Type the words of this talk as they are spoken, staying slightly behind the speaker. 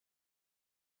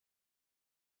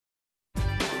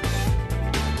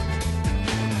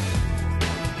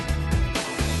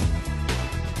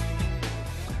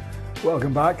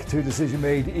Welcome back to Decision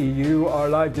Made EU, our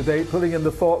live debate, putting in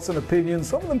the thoughts and opinions,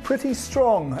 some of them pretty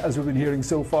strong, as we've been hearing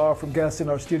so far from guests in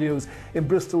our studios in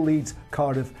Bristol, Leeds,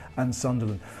 Cardiff and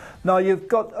Sunderland. Now, you've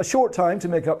got a short time to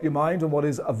make up your mind on what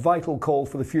is a vital call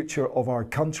for the future of our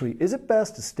country. Is it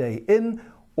best to stay in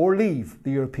or leave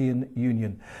the European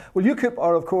Union? Well, UKIP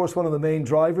are, of course, one of the main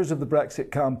drivers of the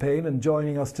Brexit campaign, and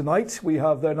joining us tonight, we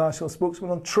have their national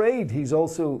spokesman on trade. He's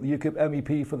also the UKIP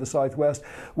MEP for the South West,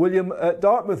 William at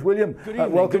Dartmouth. William,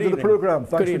 welcome to the programme.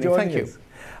 Thanks for joining us.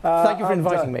 Thank you for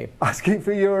inviting me. Asking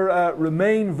for your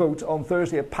Remain vote on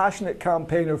Thursday, a passionate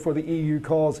campaigner for the EU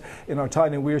cause in our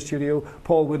Tyne and Weir studio,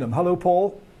 Paul Whinham. Hello,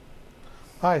 Paul.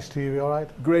 Hi, Steve. You all right?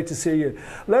 Great to see you.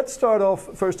 Let's start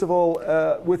off, first of all,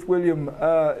 with William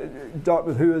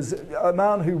Dartmouth, who is a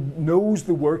man who knows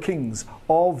the workings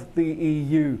of the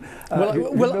EU.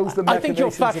 I think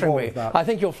you're flattering me. I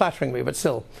think you're flattering me, but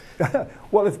still.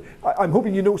 Well, I'm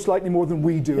hoping you know slightly more than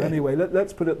we do anyway.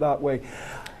 Let's put it that way.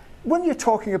 When you're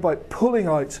talking about pulling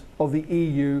out of the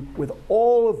EU with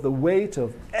all of the weight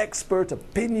of expert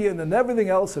opinion and everything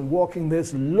else and walking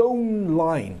this lone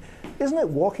line, isn't it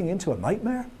walking into a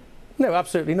nightmare? No,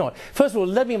 absolutely not. First of all,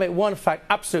 let me make one fact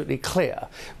absolutely clear,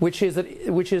 which is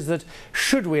that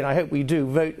should we, and I hope we do,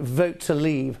 vote to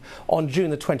leave on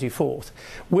June the 24th,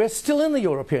 we're still in the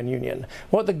European Union.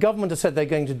 What the government has said they're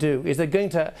going to do is they're going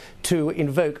to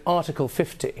invoke Article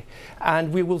 50,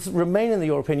 and we will remain in the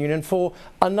European Union for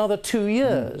another 2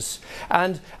 years.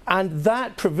 And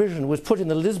that provision was put in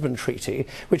the Lisbon Treaty,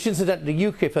 which incidentally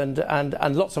UKIP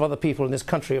and lots of other people in this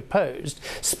country opposed,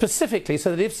 specifically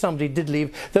so that if somebody did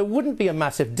leave, there wouldn't be a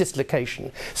massive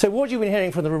dislocation. So what you've been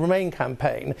hearing from the Remain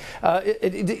campaign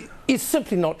is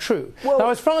simply not true. Well, now,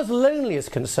 as far as Lonely is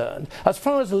concerned,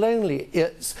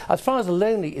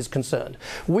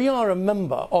 we are a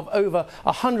member of over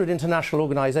 100 international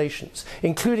organisations,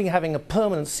 including having a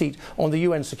permanent seat on the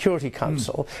UN Security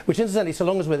Council, which incidentally, so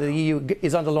long as the EU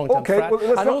is under long-term threat,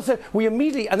 and also we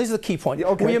immediately, and this is the key point,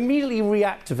 we immediately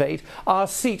reactivate our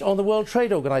seat on the World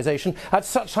Trade Organization at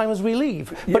such time as we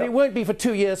leave. But it won't be for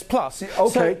 2 years plus.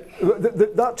 Okay, so,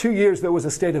 that 2 years there was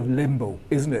a state of limbo,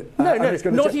 isn't it? No,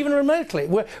 not even remotely.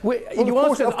 You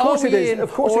asked us, are we in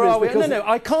or are we? No,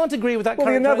 I can't agree with that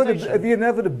characterization. The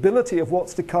inevitability of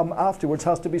what's to come afterwards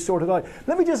has to be sorted out.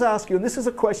 Let me just ask you, and this is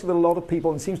a question that a lot of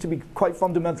people, and seems to be quite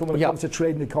fundamental when it comes to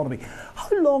trade and economy.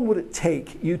 How long would it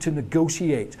take you to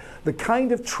negotiate the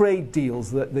kind of trade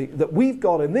deals that we've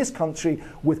got in this country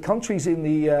with countries in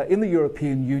the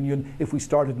European Union if we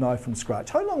started now from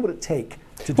scratch? How long would it take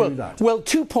to do that? Well,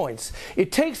 2 points.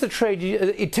 It takes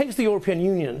the European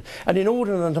Union an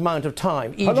inordinate amount of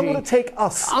time. How long would it take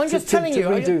us to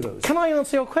redo those? Can I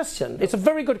answer your question? It's a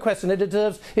very good question. It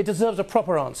deserves a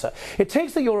proper answer. It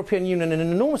takes the European Union an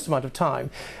enormous amount of time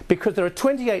because there are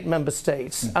 28 member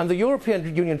states and the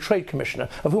European Union Trade Commissioner,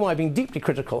 of whom I've been deeply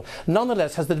critical,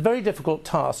 nonetheless has the very difficult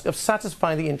task of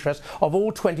satisfying the interests of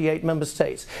all 28 member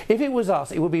states. If it was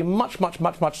us, it would be much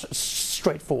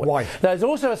straightforward. Why? There's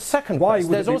also a second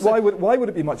question. Why would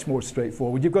it be much more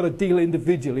straightforward? You've got to deal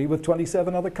individually with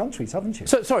 27 other countries, haven't you?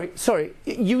 Sorry,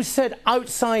 you said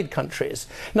outside countries.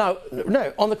 Now,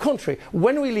 no, on the contrary,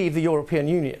 when we leave the European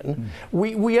Union,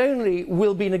 we only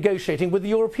will be negotiating with the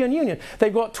European Union.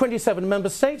 They've got 27 member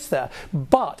states there,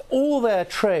 but all their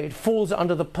trade falls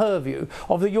under the purview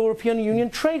of the European Union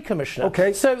Trade Commissioner.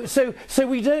 Okay. So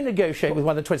we don't negotiate with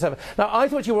one of the 27. Now, I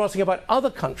thought you were asking about other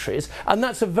countries, and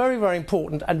that's a very, very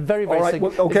important and very, very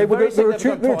significant.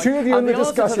 There are two of you in the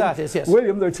discussion. That is, yes.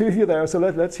 William, there are two of you there, so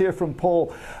let's hear from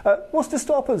Paul. What's to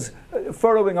stop us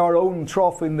furrowing our own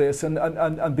trough in this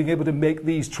and being able to make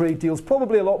these trade deals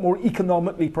probably a lot more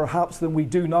economically, perhaps, than we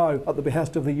do now at the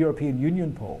behest of the European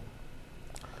Union, Paul?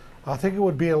 I think it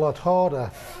would be a lot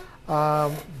harder,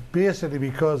 basically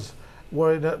because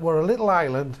we're a little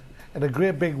island in a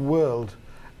great big world,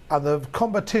 and the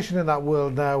competition in that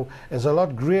world now is a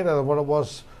lot greater than what it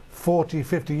was 40,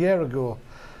 50 years ago.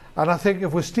 And I think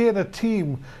if we stay in a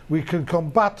team, we can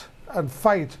combat and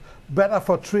fight better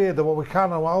for trade than what we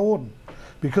can on our own.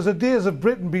 Because the days of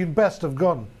Britain being best have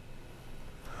gone.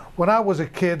 When I was a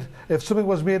kid, if something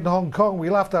was made in Hong Kong, we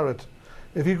laughed at it.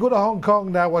 If you go to Hong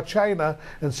Kong now or China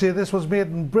and say this was made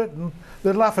in Britain,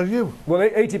 they'd laugh at you. Well,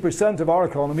 80% of our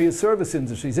economy is service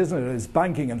industries, isn't it? It's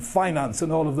banking and finance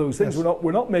and all of those things. Yes.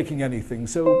 We're not making anything.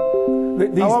 So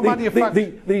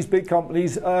these big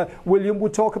companies, William,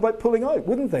 would talk about pulling out,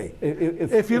 wouldn't they?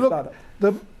 If you look,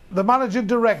 the managing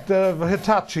director of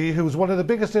Hitachi, who's one of the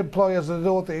biggest employers in the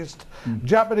Northeast,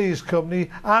 Japanese company,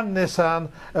 and Nissan,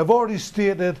 have already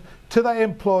stated to their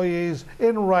employees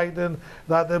in writing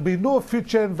that there'll be no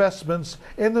future investments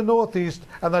in the Northeast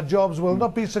and that jobs will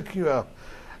not be secure.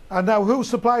 And now who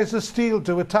supplies the steel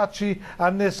to Hitachi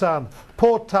and Nissan?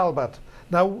 Port Talbot.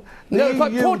 Now, no,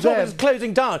 but Port Talbot is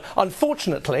closing down,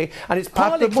 unfortunately, and it's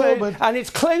partly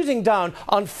closing down,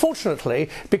 unfortunately,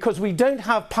 because we don't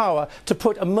have power to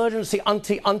put emergency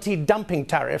anti-dumping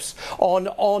tariffs on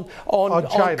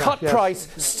China, cut price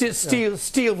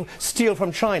steel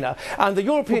from China, and the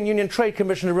European Union Trade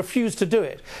Commissioner refused to do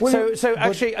it. So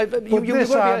actually,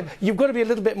 you've got to be a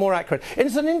little bit more accurate.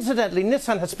 Incidentally,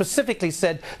 Nissan has specifically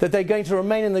said that they're going to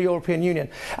remain in the European Union,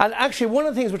 and actually, one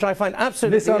of the things which I find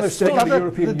absolutely astonishing.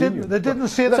 They didn't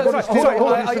say that.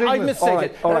 I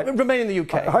misstated. Remain in the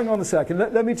UK. Hang on a second.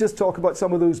 Let me just talk about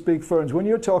some of those big firms. When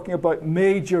you're talking about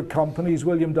major companies,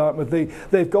 William Dartmouth,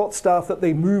 they've got staff that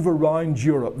they move around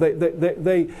Europe.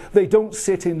 They don't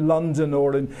sit in London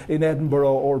or in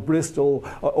Edinburgh or Bristol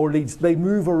or Leeds. They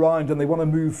move around and they want to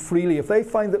move freely. If they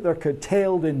find that they're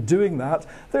curtailed in doing that,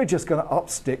 they're just going to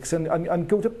up sticks and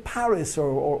go to Paris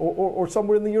or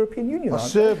somewhere in the European Union. Or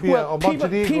Serbia or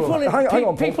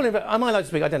Montenegro. Am I allowed to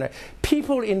speak? I don't know.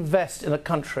 People invest in a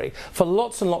country for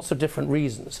lots and lots of different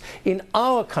reasons. In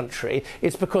our country,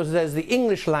 it's because there's the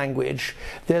English language.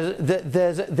 There's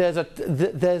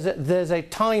a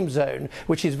time zone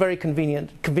which is very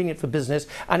convenient for business,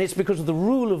 and it's because of the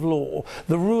rule of law,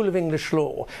 the rule of English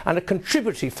law, and a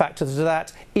contributory factor to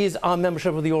that is our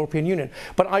membership of the European Union.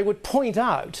 But I would point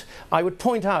out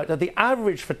that the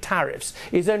average for tariffs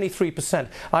is only 3%.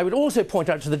 I would also point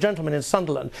out to the gentleman in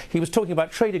Sunderland, he was talking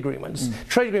about trade agreements.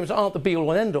 Trade agreements aren't the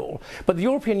be-all and end-all, but the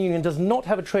European Union does not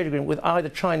have a trade agreement with either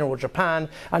China or Japan,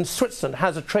 and Switzerland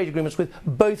has a trade agreements with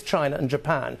both China and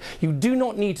Japan. You do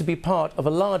not need to be part of a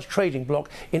large trading bloc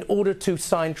in order to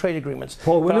sign trade agreements.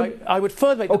 Paul, I would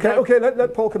further make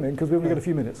let Paul come in, because we've only got a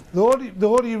few minutes. The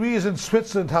only reason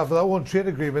Switzerland have their own trade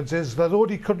agreements is they're the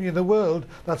only country in the world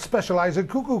that specialise in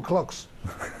cuckoo clocks.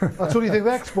 That's the only thing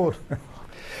they export.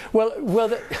 Well,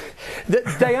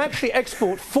 they actually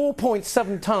export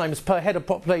 4.7 times per head of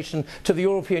population to the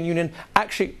European Union.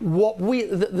 Actually,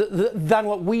 than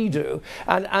what we do,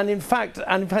 and in fact,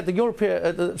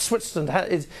 the Switzerland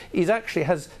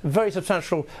has very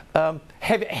substantial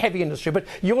heavy industry. But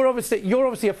you're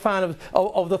obviously a fan of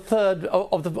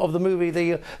the movie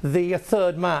the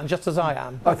Third Man, just as I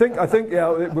am. I think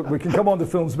yeah, we can come on to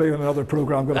films maybe on another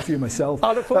programme. I've got a few myself.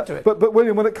 I look forward to it. But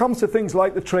William, when it comes to things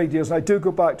like the trade deals, and I do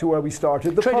go back to where we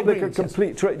started, the public are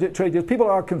complete trade deals. People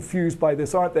are confused by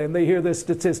this, aren't they? And they hear this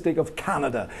statistic of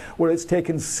Canada, where it's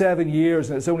taken 7 years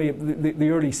and it's only the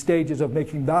early stages of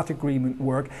making that agreement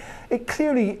work. It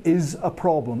clearly is a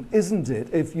problem, isn't it,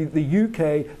 if the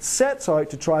UK sets out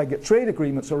to try and get trade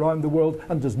agreements around the world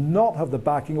and does not have the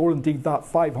backing, or indeed that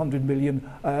 500 million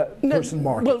person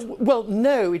market? Well,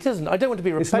 no, it isn't. I don't want to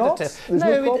be repetitive.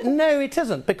 No, it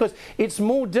isn't, because it's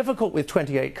more difficult with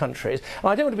 28 countries.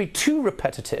 I don't want to be too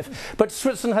repetitive, but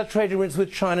Switzerland has trade agreements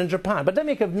with China and Japan. But let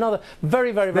me make another very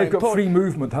important... They've got free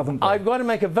movement, haven't they? I've got to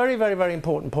make a very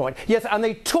important point. Yes, and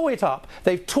they tore it up.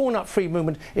 They've torn up free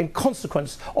movement in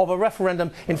consequence of a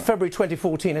referendum in February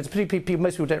 2014. It's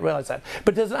most people don't realise that.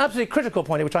 But there's an absolutely critical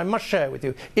point here which I must share with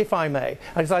you, if I may,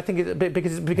 because I think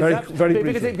because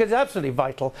it's absolutely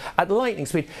vital. At lightning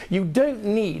speed, you don't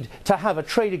need to have a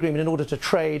trade agreement in order to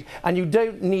trade, and you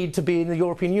don't need to be in the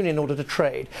European Union in order to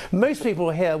trade. Most people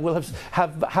here will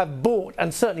have bought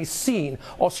and certainly seen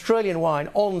Australian wine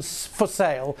for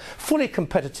sale, fully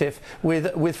competitive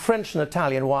with French and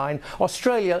Italian wine.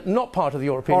 Australia not part of the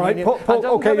European Union. Paul,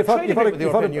 okay, you've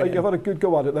had a good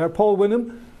go at it there. Paul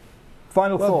Whinham,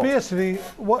 final thought. Well, basically,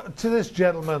 to this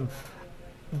gentleman,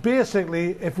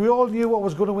 basically, if we all knew what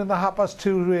was going to win the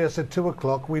 2:30 race at 2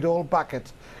 o'clock, we'd all back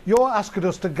it. You're asking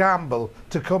us to gamble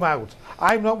to come out.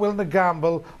 I'm not willing to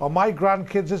gamble on my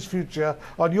grandkids' future,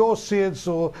 on your saying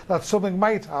so that something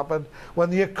might happen when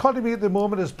the economy at the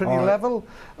moment is pretty level,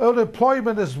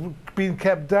 unemployment has been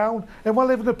kept down, and we're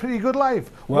living a pretty good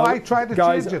life. Well, why try to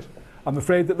change it? I'm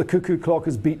afraid that the cuckoo clock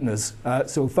has beaten us,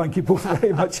 so thank you both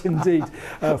very much indeed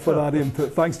for that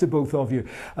input. Thanks to both of you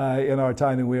in our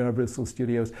Tyne and Weir in our Bristol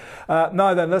studios.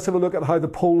 Now then, let's have a look at how the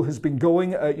poll has been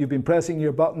going. You've been pressing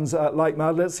your buttons like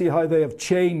mad. Let's see how they have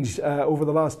changed over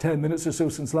the last 10 minutes or so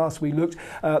since last we looked.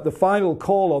 The final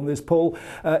call on this poll,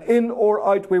 in or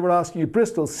out, we were asking you: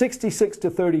 Bristol 66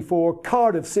 to 34,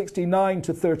 Cardiff 69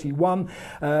 to 31,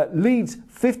 Leeds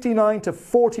 59 to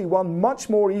 41, much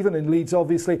more even in Leeds,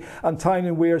 obviously, and Tyne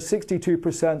and Weir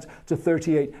 62% to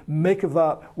 38. Make of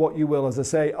that what you will. As I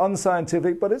say,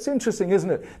 unscientific, but it's interesting,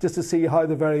 isn't it, just to see how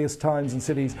the various towns and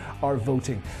cities are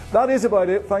voting. That is about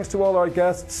it. Thanks to all our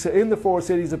guests in the 4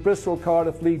 cities of Bristol,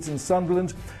 Cardiff, Leeds and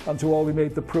Sunderland, and to all who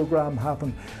made the programme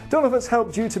happen. Don't know if it's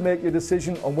helped you to make your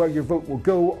decision on where your vote will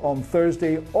go on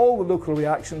Thursday. All the local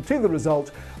reaction to the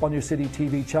result on your City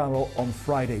TV channel on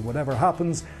Friday. Whatever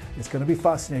happens, it's going to be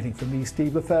fascinating. For me,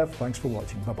 Steve Lefebvre, thanks for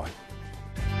watching. Bye-bye.